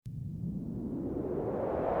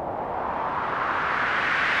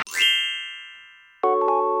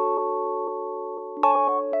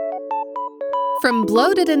From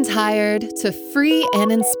bloated and tired to free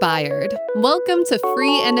and inspired, welcome to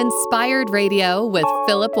Free and Inspired Radio with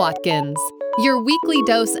Philip Watkins, your weekly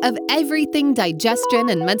dose of everything digestion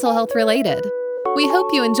and mental health related. We hope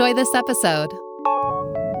you enjoy this episode.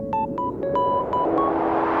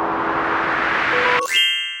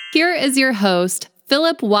 Here is your host,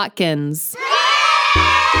 Philip Watkins.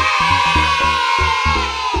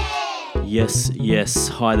 Yes.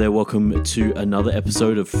 Hi there, welcome to another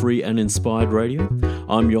episode of Free and Inspired Radio.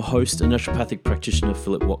 I'm your host and naturopathic practitioner,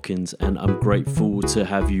 Philip Watkins, and I'm grateful to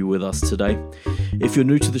have you with us today. If you're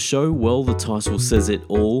new to the show, well, the title says it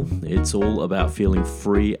all. It's all about feeling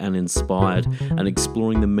free and inspired and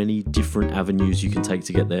exploring the many different avenues you can take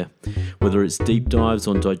to get there. Whether it's deep dives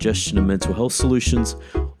on digestion and mental health solutions,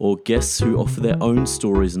 or guests who offer their own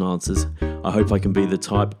stories and answers, I hope I can be the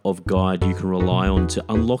type of guide you can rely on to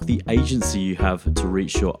unlock the agency you have to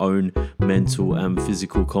reach your own mental and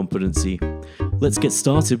physical competency. Let's get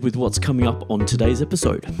started with what's coming up on today's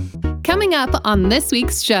episode. Coming up on this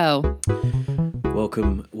week's show.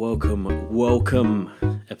 Welcome.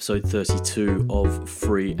 Episode 32 of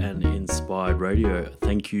Free and Inspired Radio.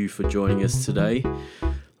 Thank you for joining us today.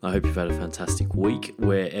 I hope you've had a fantastic week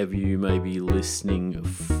wherever you may be listening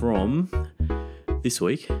from. This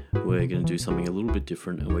week, we're going to do something a little bit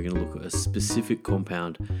different, and we're going to look at a specific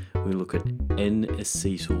compound. We're going to look at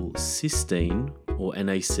N-acetylcysteine, or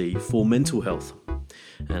NAC, for mental health.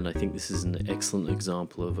 And I think this is an excellent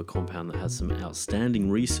example of a compound that has some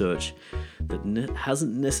outstanding research that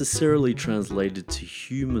hasn't necessarily translated to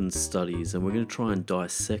human studies, and we're going to try and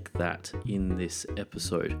dissect that in this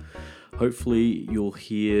episode. Hopefully you'll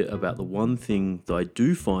hear about the one thing that I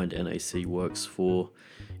do find NAC works for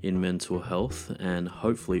in mental health, and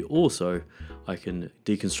hopefully also I can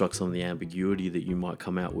deconstruct some of the ambiguity that you might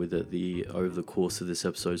come out with over the course of this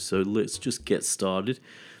episode. So let's just get started.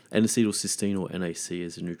 N-acetylcysteine, or NAC,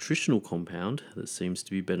 is a nutritional compound that seems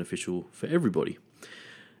to be beneficial for everybody.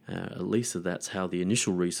 At least that's how the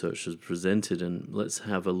initial research was presented, and let's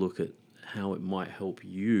have a look at how it might help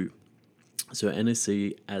you. So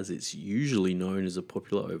NAC, as it's usually known, is a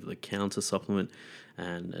popular over-the-counter supplement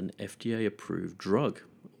and an FDA-approved drug.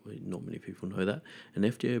 Not many people know that. An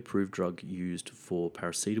FDA-approved drug used for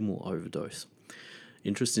paracetamol overdose.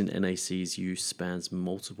 Interest in NAC's use spans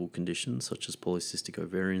multiple conditions, such as polycystic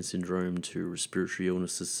ovarian syndrome, to respiratory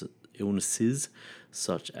illnesses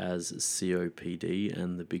such as COPD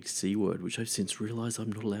and the big C word, which I've since realised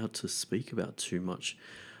I'm not allowed to speak about too much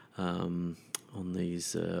on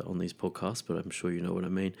these podcasts, but I'm sure you know what I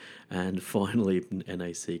mean. And finally,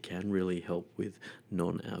 NAC can really help with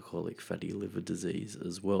non-alcoholic fatty liver disease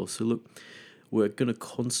as well. So look, we're going to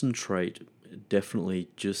concentrate definitely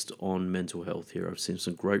just on mental health here. I've seen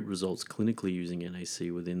some great results clinically using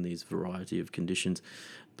NAC within these variety of conditions.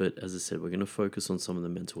 But as I said, we're going to focus on some of the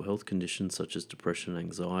mental health conditions such as depression,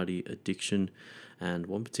 anxiety, addiction, and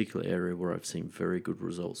one particular area where I've seen very good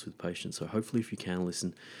results with patients. So hopefully if you can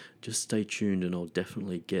listen, just stay tuned and I'll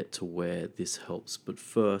definitely get to where this helps. But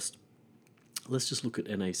first, let's just look at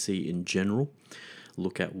NAC in general,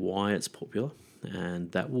 look at why it's popular,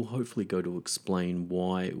 and that will hopefully go to explain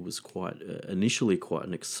why it was initially quite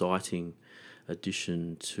an exciting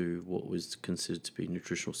addition to what was considered to be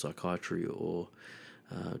nutritional psychiatry or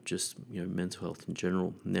just mental health in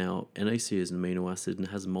general. Now, NAC is an amino acid and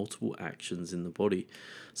has multiple actions in the body.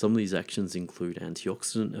 Some of these actions include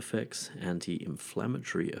antioxidant effects,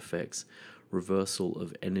 anti-inflammatory effects, reversal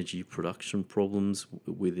of energy production problems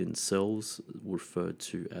within cells, referred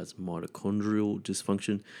to as mitochondrial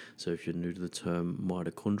dysfunction. So if you're new to the term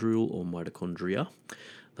mitochondrial or mitochondria,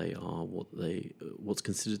 they are what's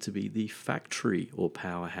considered to be the factory or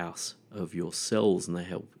powerhouse of your cells, and they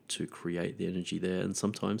help to create the energy there. And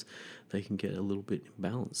sometimes they can get a little bit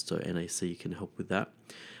imbalanced, so NAC can help with that.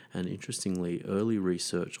 And interestingly, early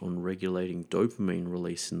research on regulating dopamine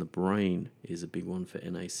release in the brain is a big one for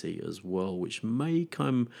NAC as well, which may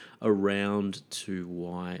come around to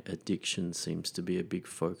why addiction seems to be a big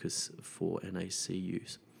focus for NAC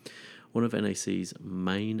use. One of NAC's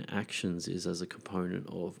main actions is as a component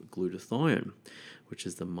of glutathione, which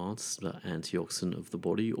is the master antioxidant of the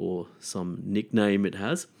body, or some nickname it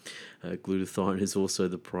has. Glutathione is also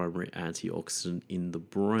the primary antioxidant in the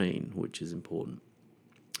brain, which is important.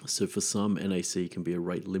 So for some, NAC can be a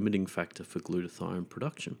rate-limiting factor for glutathione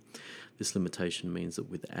production. This limitation means that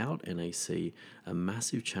without NAC, a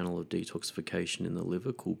massive channel of detoxification in the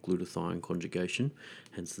liver called glutathione conjugation,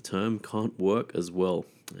 hence the term, can't work as well.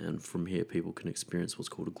 And from here, people can experience what's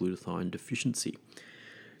called a glutathione deficiency.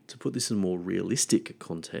 To put this in a more realistic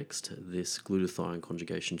context, this glutathione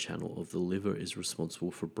conjugation channel of the liver is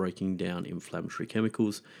responsible for breaking down inflammatory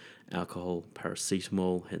chemicals, alcohol,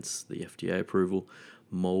 paracetamol, hence the FDA approval,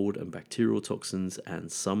 mold and bacterial toxins,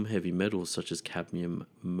 and some heavy metals such as cadmium,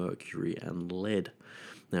 mercury, and lead.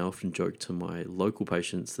 Now, I often joke to my local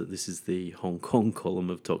patients that this is the Hong Kong column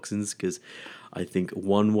of toxins, because I think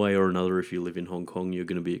one way or another, if you live in Hong Kong, you're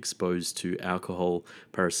going to be exposed to alcohol,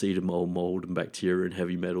 paracetamol, mold, and bacteria and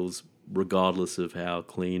heavy metals, regardless of how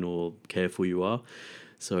clean or careful you are.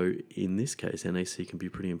 So in this case, NAC can be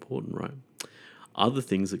pretty important, right? Other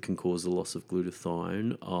things that can cause the loss of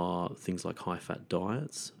glutathione are things like high-fat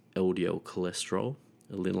diets, LDL cholesterol,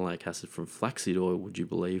 linoleic acid from flaxseed oil, would you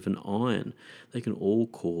believe, and iron. They can all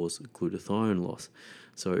cause glutathione loss.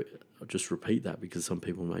 So I'll just repeat that because some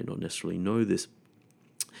people may not necessarily know this.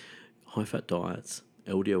 High-fat diets,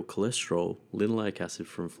 LDL cholesterol, linoleic acid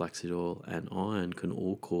from flaxseed oil, and iron can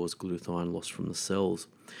all cause glutathione loss from the cells.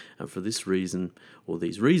 And for this reason, or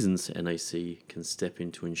these reasons, NAC can step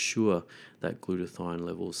in to ensure that glutathione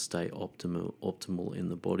levels stay optimal in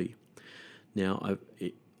the body. Now,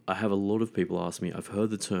 I have a lot of people ask me, I've heard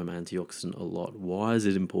the term antioxidant a lot. Why is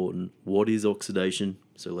it important? What is oxidation?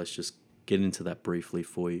 So let's just get into that briefly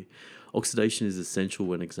for you. Oxidation is essential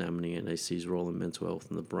when examining NAC's role in mental health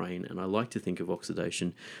and the brain, and I like to think of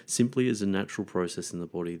oxidation simply as a natural process in the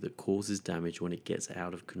body that causes damage when it gets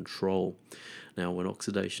out of control. Now, when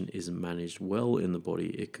oxidation isn't managed well in the body,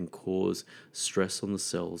 it can cause stress on the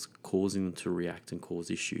cells, causing them to react and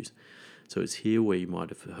cause issues. So it's here where you might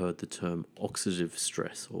have heard the term oxidative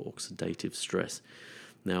stress or oxidative stress.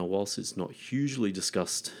 Now, whilst it's not hugely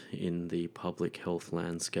discussed in the public health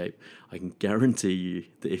landscape, I can guarantee you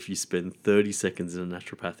that if you spend 30 seconds in a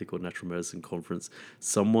naturopathic or natural medicine conference,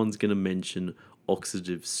 someone's going to mention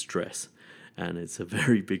oxidative stress. And it's a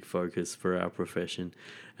very big focus for our profession.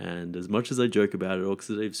 And as much as I joke about it,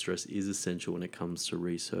 oxidative stress is essential when it comes to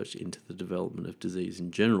research into the development of disease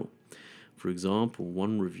in general. For example,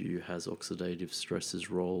 one review has oxidative stress's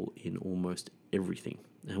role in almost everything.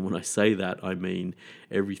 And when I say that, I mean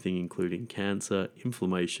everything including cancer,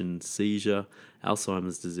 inflammation, seizure,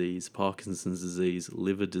 Alzheimer's disease, Parkinson's disease,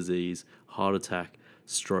 liver disease, heart attack,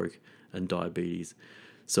 stroke, and diabetes.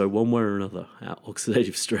 So one way or another, our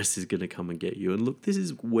oxidative stress is going to come and get you. And look, this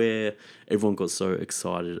is where everyone got so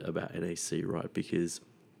excited about NAC, right? Because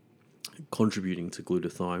contributing to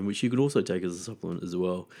glutathione, which you could also take as a supplement as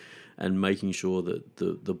well, and making sure that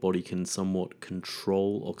the body can somewhat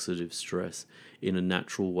control oxidative stress in a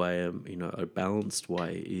natural way, a balanced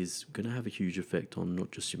way, is going to have a huge effect on not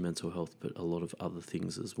just your mental health, but a lot of other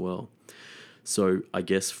things as well. So I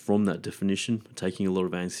guess from that definition, taking a lot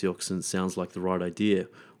of antioxidants sounds like the right idea.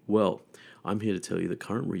 Well, I'm here to tell you that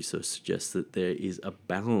current research suggests that there is a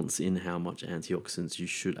balance in how much antioxidants you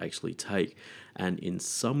should actually take. And in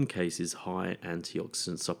some cases, high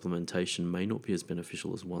antioxidant supplementation may not be as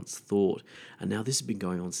beneficial as once thought. And now this has been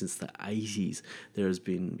going on since the 80s. There has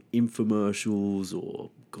been infomercials or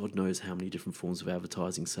God knows how many different forms of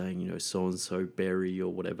advertising saying, so-and-so berry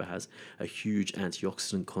or whatever has a huge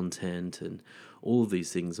antioxidant content and all of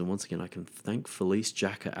these things. And once again, I can thank Felice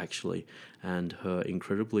Jacka actually and her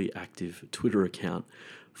incredibly active Twitter account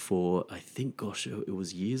for, I think, it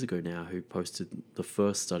was years ago now, who posted the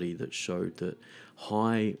first study that showed that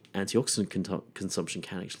high antioxidant consumption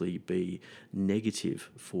can actually be negative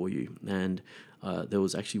for you. And there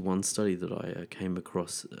was actually one study that I came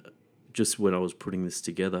across just when I was putting this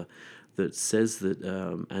together that says that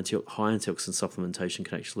high antioxidant supplementation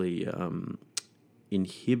can actually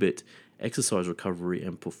inhibit exercise recovery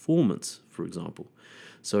and performance, for example.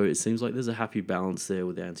 So it seems like there's a happy balance there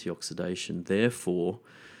with antioxidation. Therefore,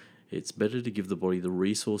 it's better to give the body the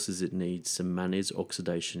resources it needs to manage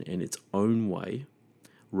oxidation in its own way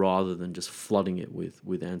rather than just flooding it with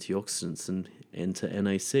antioxidants and enter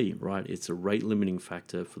NAC, right? It's a rate limiting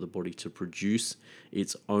factor for the body to produce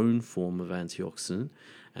its own form of antioxidant.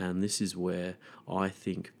 And this is where I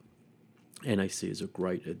think NAC is a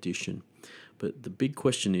great addition. But the big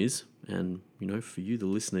question is, and for you, the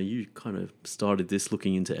listener, you kind of started this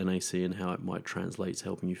looking into NAC and how it might translate to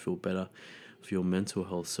helping you feel better for your mental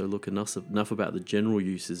health. So look, enough about the general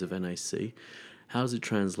uses of NAC. How does it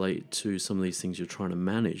translate to some of these things you're trying to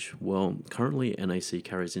manage? Well, currently NAC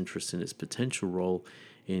carries interest in its potential role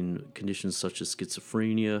in conditions such as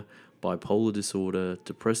schizophrenia, bipolar disorder,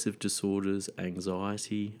 depressive disorders,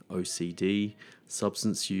 anxiety, OCD,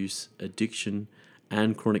 substance use, addiction,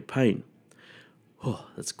 and chronic pain. Oh,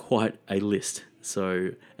 that's quite a list.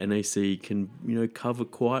 So NAC can, cover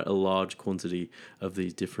quite a large quantity of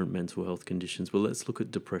these different mental health conditions. But let's look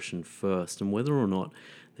at depression first and whether or not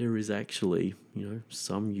there is actually,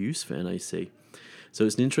 some use for NAC. So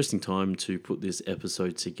it's an interesting time to put this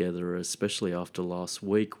episode together, especially after last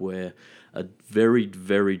week, where a very,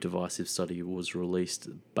 very divisive study was released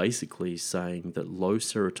basically saying that low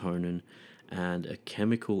serotonin and a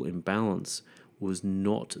chemical imbalance was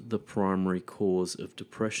not the primary cause of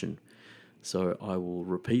depression. So I will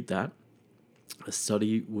repeat that. A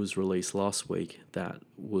study was released last week that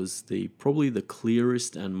was probably the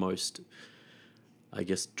clearest and most,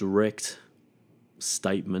 direct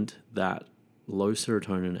statement that low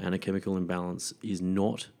serotonin and a chemical imbalance is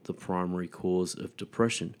not the primary cause of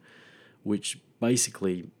depression, which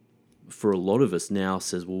basically for a lot of us now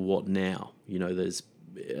says, well, what now?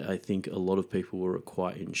 I think a lot of people were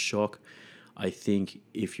quite in shock. I think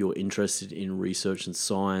if you're interested in research and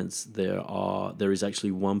science, there is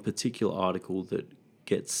actually one particular article that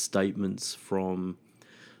gets statements from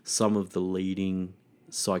some of the leading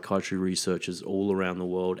psychiatry researchers all around the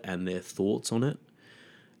world and their thoughts on it.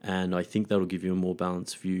 And I think that'll give you a more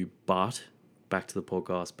balanced view. But back to the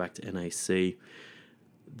podcast, back to NAC.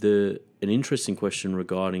 An interesting question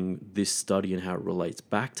regarding this study and how it relates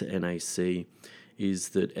back to NAC is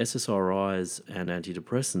that SSRIs and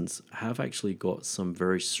antidepressants have actually got some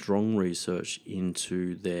very strong research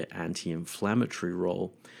into their anti-inflammatory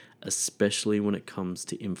role, especially when it comes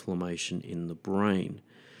to inflammation in the brain.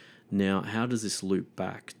 Now, how does this loop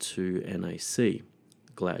back to NAC?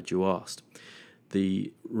 Glad you asked.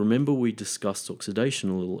 Remember we discussed oxidation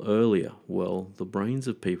a little earlier. Well, the brains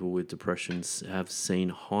of people with depression have seen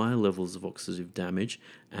higher levels of oxidative damage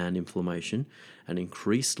and inflammation and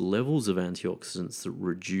increased levels of antioxidants that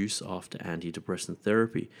reduce after antidepressant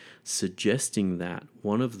therapy, suggesting that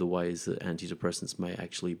one of the ways that antidepressants may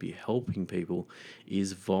actually be helping people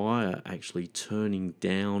is via actually turning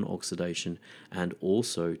down oxidation and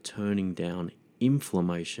also turning down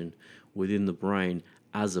inflammation within the brain,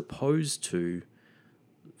 as opposed to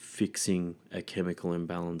fixing a chemical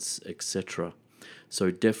imbalance, etc. So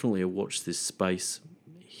definitely watch this space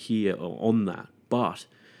here on that. But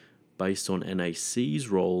based on NAC's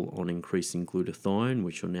role on increasing glutathione,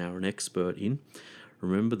 which you're now an expert in,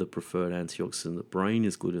 remember the preferred antioxidant in the brain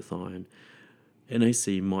is glutathione.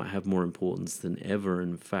 NAC might have more importance than ever.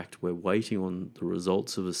 In fact, we're waiting on the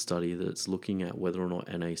results of a study that's looking at whether or not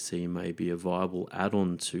NAC may be a viable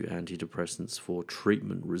add-on to antidepressants for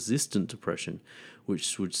treatment-resistant depression,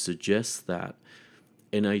 which would suggest that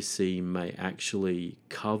NAC may actually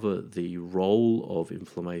cover the role of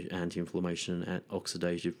anti-inflammation and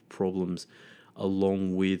oxidative problems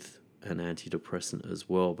along with an antidepressant as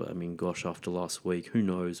well. But after last week, who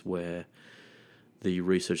knows where the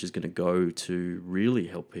research is going to go to really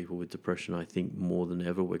help people with depression. I think more than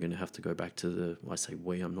ever we're going to have to go back to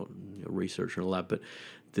I'm not a researcher in a lab, but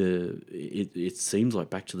it seems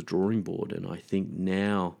like back to the drawing board. And I think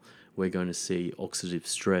now we're going to see oxidative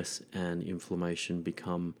stress and inflammation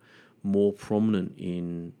become more prominent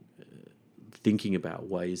in thinking about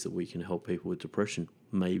ways that we can help people with depression.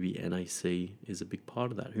 Maybe NAC is a big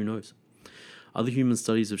part of that. Who knows? Other human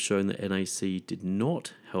studies have shown that NAC did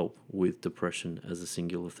not help with depression as a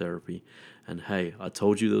singular therapy. And hey, I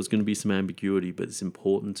told you there was going to be some ambiguity, but it's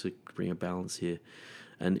important to bring a balance here.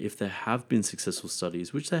 And if there have been successful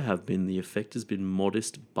studies, which there have been, the effect has been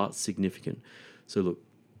modest but significant. So look,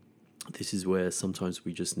 this is where sometimes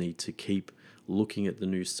we just need to keep looking at the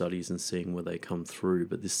new studies and seeing where they come through.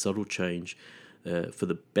 But this subtle change for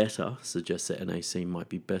the better suggests that NAC might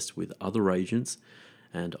be best with other agents.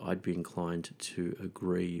 And I'd be inclined to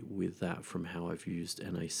agree with that from how I've used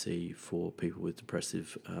NAC for people with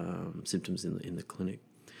depressive symptoms in the clinic.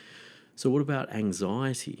 So what about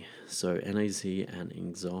anxiety? So NAC and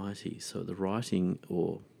anxiety. So the writing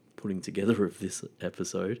or putting together of this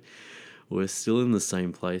episode, we're still in the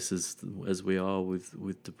same place as we are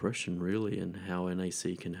with depression, really, and how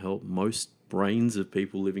NAC can help. Most brains of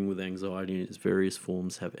people living with anxiety in its various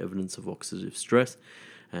forms have evidence of oxidative stress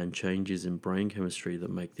and changes in brain chemistry that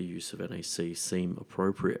make the use of NAC seem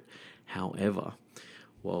appropriate. However,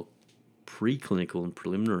 while preclinical and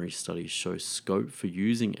preliminary studies show scope for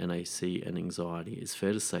using NAC and anxiety, it's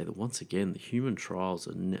fair to say that once again, the human trials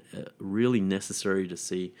are really necessary to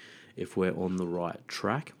see if we're on the right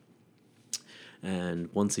track. And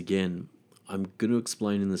once again, I'm going to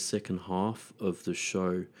explain in the second half of the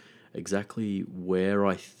show exactly where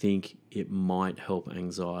I think it might help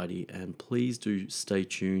anxiety, and please do stay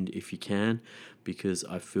tuned if you can, because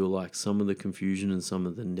I feel like some of the confusion and some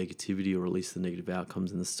of the negativity, or at least the negative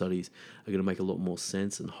outcomes in the studies, are going to make a lot more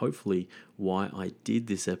sense, and hopefully why I did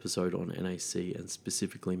this episode on NAC and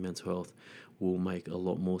specifically mental health will make a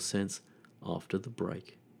lot more sense after the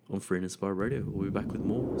break on Free and Inspired Radio. We'll be back with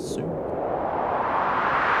more soon.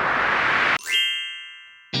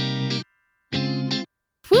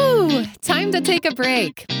 Whew, time to take a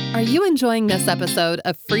break. Are you enjoying this episode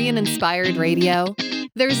of Free and Inspired Radio?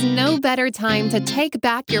 There's no better time to take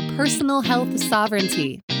back your personal health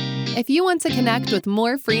sovereignty. If you want to connect with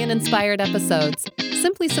more free and inspired episodes,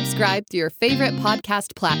 simply subscribe to your favorite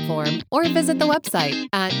podcast platform or visit the website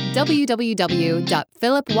at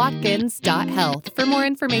www.philipwatkins.health for more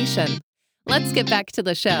information. Let's get back to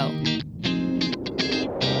the show.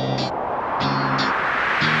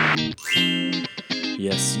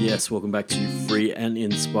 Yes, welcome back to Free and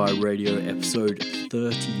Inspired Radio, episode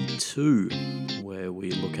 32, where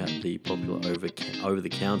we look at the popular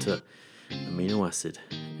over-the-counter amino acid,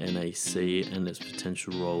 NAC, and its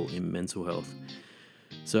potential role in mental health.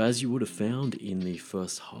 So as you would have found in the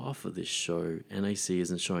first half of this show, NAC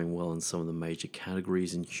isn't showing well in some of the major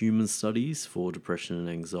categories in human studies for depression and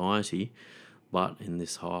anxiety, but in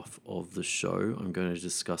this half of the show, I'm going to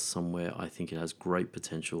discuss somewhere I think it has great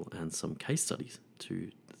potential and some case studies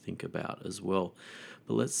to think about as well.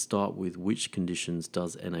 But let's start with which conditions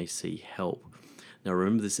does NAC help? Now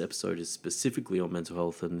remember, this episode is specifically on mental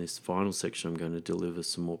health, and this final section I'm going to deliver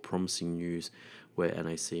some more promising news where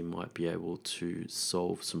NAC might be able to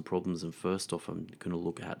solve some problems. And first off, I'm going to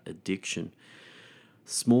look at addiction.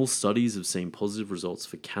 Small studies have seen positive results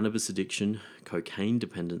for cannabis addiction, cocaine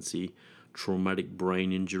dependency, traumatic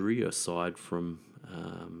brain injury aside from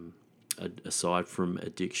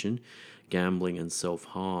addiction, gambling, and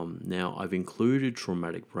self-harm. Now, I've included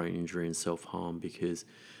traumatic brain injury and self-harm because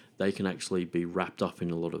they can actually be wrapped up in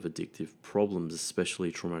a lot of addictive problems,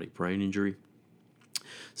 especially traumatic brain injury.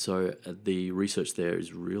 So the research there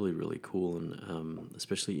is really, really cool, and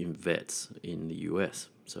especially in vets in the US.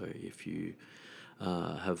 So if you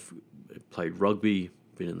have played rugby,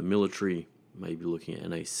 been in the military, maybe looking at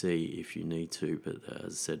NAC if you need to, but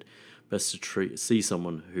as I said, best to see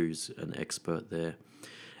someone who's an expert there.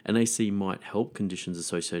 NAC might help conditions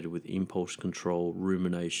associated with impulse control,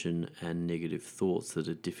 rumination, and negative thoughts that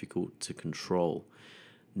are difficult to control.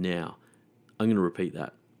 Now, I'm going to repeat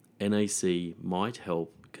that. NAC might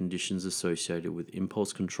help conditions associated with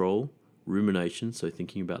impulse control, rumination, so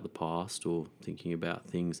thinking about the past or thinking about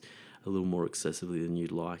things a little more excessively than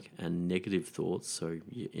you'd like, and negative thoughts, so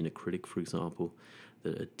inner critic, for example,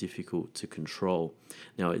 that are difficult to control.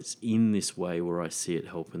 Now, it's in this way where I see it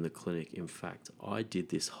help in the clinic. In fact, I did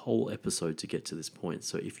this whole episode to get to this point.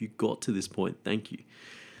 So if you got to this point, thank you,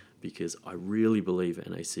 because I really believe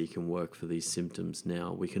NAC can work for these symptoms.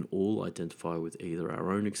 Now, we can all identify with either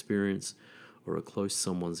our own experience or a close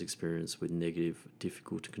someone's experience with negative,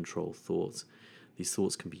 difficult to control thoughts. These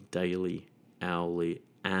thoughts can be daily, hourly,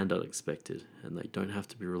 and unexpected, and they don't have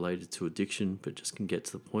to be related to addiction, but just can get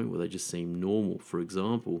to the point where they just seem normal. For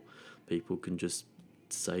example, people can just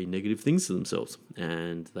say negative things to themselves,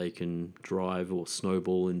 and they can drive or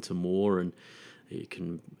snowball into more, and it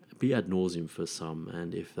can be ad nauseum for some.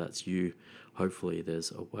 And if that's you, hopefully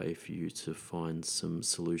there's a way for you to find some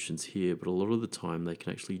solutions here. But a lot of the time they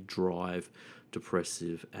can actually drive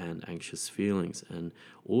depressive and anxious feelings, and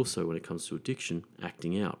also when it comes to addiction,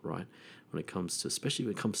 acting out, right? Especially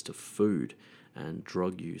when it comes to food and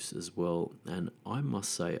drug use as well. And I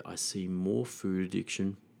must say, I see more food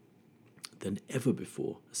addiction than ever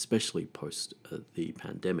before, especially post the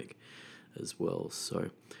pandemic as well.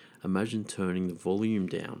 So imagine turning the volume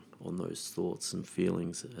down on those thoughts and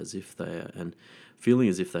feelings feeling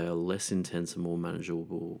as if they are less intense and more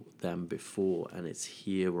manageable than before. And it's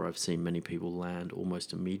here where I've seen many people land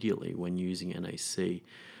almost immediately when using NAC,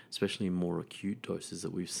 especially in more acute doses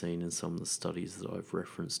that we've seen in some of the studies that I've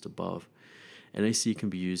referenced above. NAC can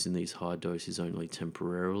be used in these high doses only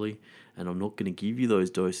temporarily, and I'm not going to give you those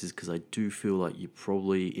doses because I do feel like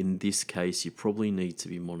in this case, you probably need to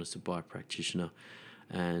be monitored by a practitioner.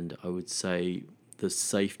 And I would say the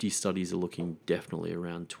safety studies are looking definitely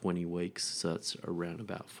around 20 weeks, so that's around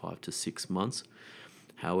about 5 to 6 months.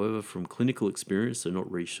 However, from clinical experience, so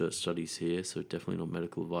not research studies here, so definitely not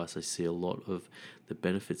medical advice, I see a lot of the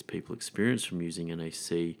benefits people experience from using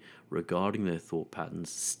NAC regarding their thought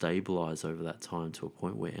patterns stabilize over that time to a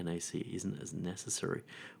point where NAC isn't as necessary,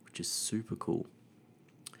 which is super cool.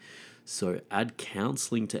 So add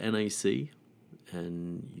counseling to NAC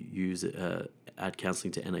and add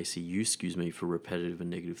counseling to NAC use, for repetitive and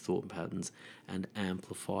negative thought patterns, and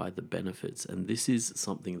amplify the benefits. And this is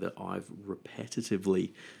something that I've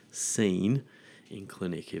repetitively seen in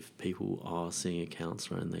clinic. If people are seeing a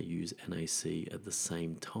counsellor and they use NAC at the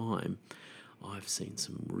same time, I've seen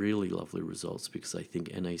some really lovely results, because I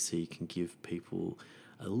think NAC can give people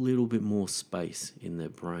a little bit more space in their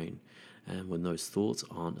brain. And when those thoughts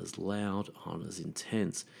aren't as loud, aren't as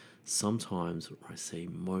intense, sometimes, I say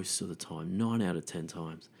most of the time, 9 out of 10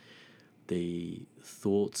 times, the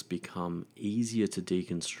thoughts become easier to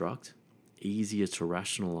deconstruct, easier to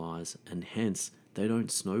rationalize, and hence they don't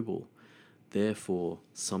snowball. Therefore,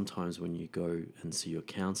 sometimes when you go and see your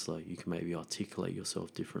counselor, you can maybe articulate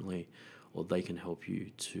yourself differently, or they can help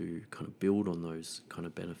you to kind of build on those kind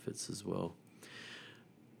of benefits as well.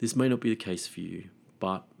 This may not be the case for you,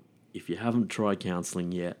 but if you haven't tried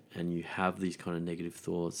counseling yet and you have these kind of negative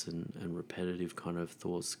thoughts and repetitive kind of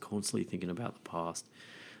thoughts, constantly thinking about the past,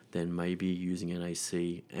 then maybe using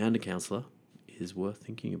NAC and a counselor is worth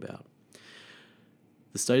thinking about.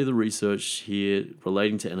 The state of the research here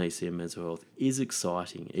relating to NAC and mental health is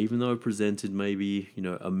exciting, even though presented maybe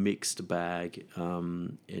a mixed bag.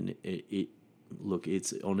 And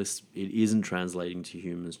it's honest, it isn't translating to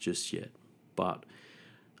humans just yet, but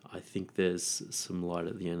I think there's some light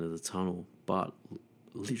at the end of the tunnel. But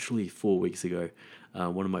literally 4 weeks ago,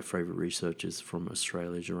 one of my favorite researchers from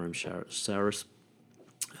Australia, Jerome Saris,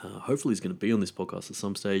 hopefully he's going to be on this podcast at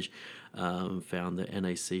some stage, found that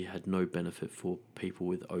NAC had no benefit for people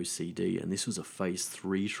with OCD. And this was a phase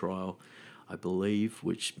 3 trial, I believe,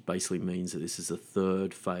 which basically means that this is the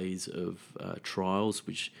third phase of trials,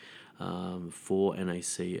 which for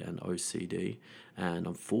NAC and OCD. And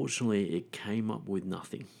unfortunately, it came up with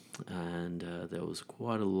nothing. And there was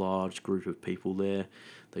quite a large group of people there.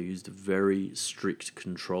 They used very strict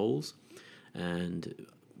controls. And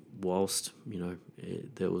whilst,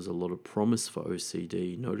 there was a lot of promise for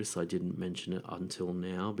OCD, notice I didn't mention it until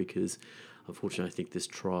now because unfortunately I think this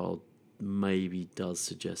trial maybe does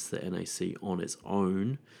suggest that NAC on its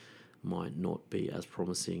own might not be as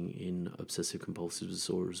promising in obsessive compulsive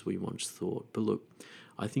disorder as we once thought. But look,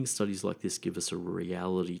 I think studies like this give us a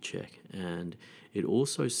reality check, and it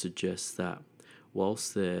also suggests that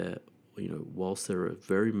whilst there are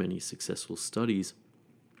very many successful studies,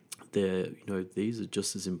 these are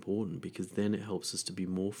just as important, because then it helps us to be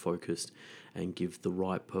more focused and give the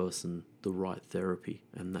right person the right therapy,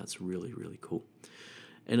 and that's really, really cool.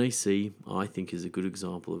 NAC, I think, is a good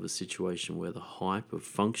example of a situation where the hype of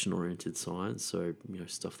function-oriented science, so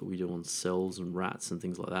stuff that we do on cells and rats and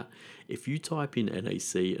things like that, if you type in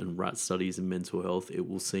NAC and rat studies and mental health, it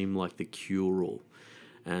will seem like the cure-all.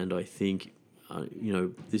 And I think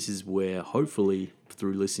this is where hopefully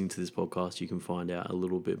through listening to this podcast you can find out a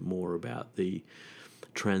little bit more about the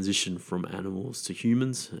transition from animals to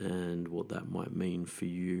humans and what that might mean for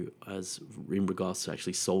you as in regards to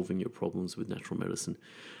actually solving your problems with natural medicine.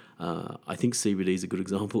 I think CBD is a good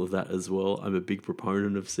example of that as well. I'm a big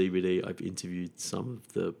proponent of CBD. I've interviewed some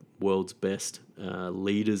of the world's best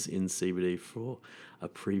leaders in CBD for a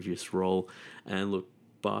previous role. And look,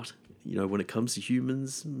 but when it comes to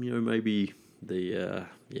humans, maybe anyway,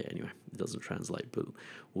 it doesn't translate, but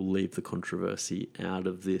we'll leave the controversy out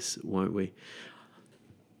of this, won't we?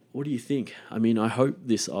 What do you think? I mean, I hope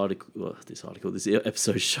this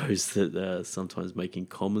episode shows that sometimes making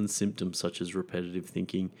common symptoms such as repetitive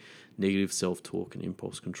thinking, negative self-talk, and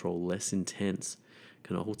impulse control less intense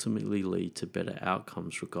can ultimately lead to better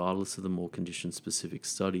outcomes regardless of the more condition-specific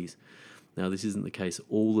studies. Now, this isn't the case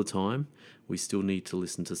all the time. We still need to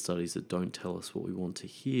listen to studies that don't tell us what we want to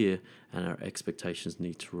hear, and our expectations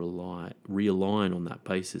need to realign on that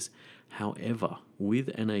basis. However,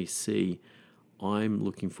 with NAC, I'm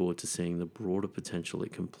looking forward to seeing the broader potential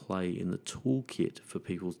it can play in the toolkit for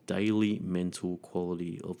people's daily mental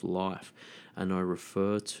quality of life. And I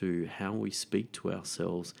refer to how we speak to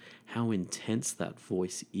ourselves, how intense that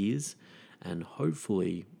voice is, and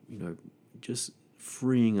hopefully, just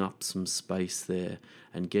freeing up some space there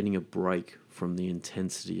and getting a break from the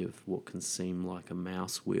intensity of what can seem like a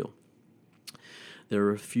mouse wheel. There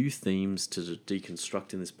are a few themes to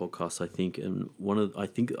deconstruct in this podcast, I think, and I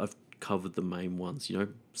think I've covered the main ones.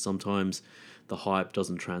 Sometimes the hype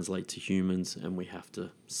doesn't translate to humans and we have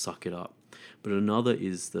to suck it up. But another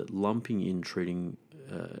is that lumping in treatment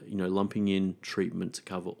to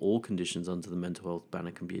cover all conditions under the mental health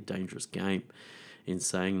banner can be a dangerous game. In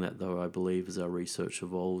saying that, though, I believe as our research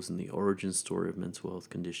evolves in the origin story of mental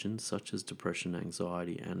health conditions such as depression,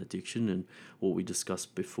 anxiety, and addiction, and what we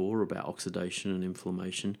discussed before about oxidation and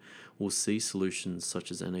inflammation, we'll see solutions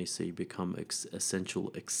such as NAC become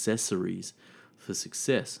essential accessories for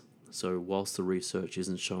success. So whilst the research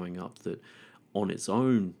isn't showing up that on its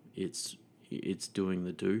own it's doing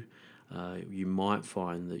the do, you might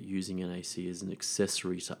find that using NAC as an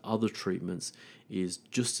accessory to other treatments is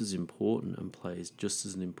just as important and plays just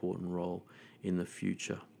as an important role in the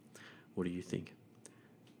future. What do you think?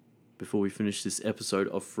 Before we finish this episode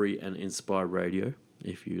of Free and Inspired Radio,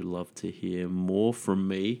 if you'd love to hear more from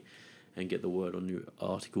me and get the word on new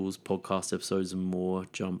articles, podcast episodes, and more,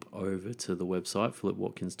 jump over to the website,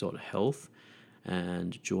 philipwatkins.health,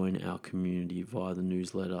 and join our community via the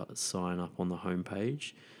newsletter. Sign up on the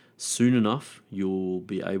homepage. Soon enough, you'll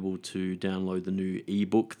be able to download the new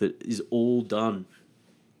ebook that is all done.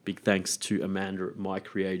 Big thanks to Amanda at My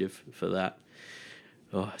Creative for that.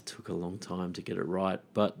 Oh, it took a long time to get it right.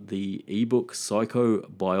 But the ebook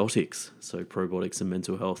Psychobiotics, so probiotics and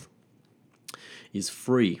mental health, is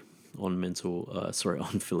free on on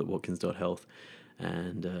philipwatkins.health.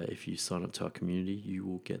 And if you sign up to our community, you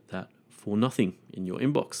will get that for nothing in your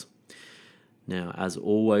inbox. Now, as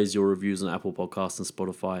always, your reviews on Apple Podcasts and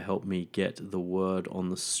Spotify help me get the word on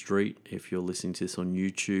the street. If you're listening to this on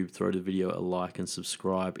YouTube, throw the video a like and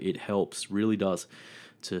subscribe. It helps, really does,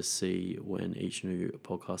 to see when each new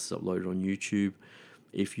podcast is uploaded on YouTube.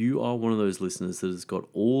 If you are one of those listeners that has got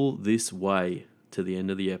all this way to the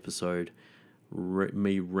end of the episode,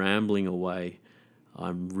 me rambling away,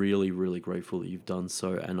 I'm really, really grateful that you've done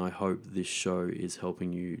so, and I hope this show is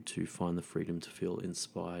helping you to find the freedom to feel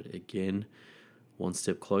inspired again, one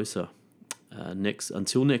step closer.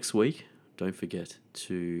 Until next week, don't forget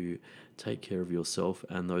to take care of yourself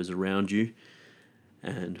and those around you,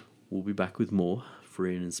 and we'll be back with more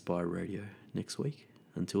Free and Inspired Radio next week.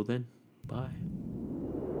 Until then, bye.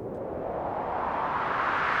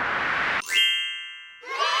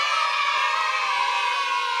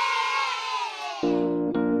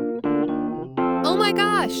 Oh my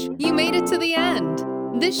gosh, you made it to the end.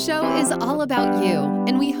 This show is all about you,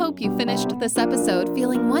 and we hope you finished this episode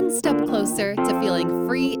feeling one step closer to feeling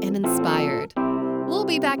free and inspired. We'll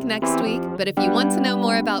be back next week, but if you want to know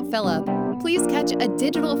more about Philip, please catch a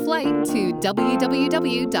digital flight to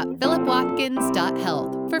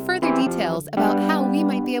www.philipwatkins.health for further details about how we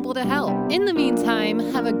might be able to help. In the meantime,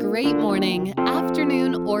 have a great morning,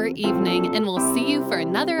 afternoon, or evening, and we'll see you for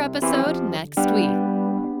another episode next week.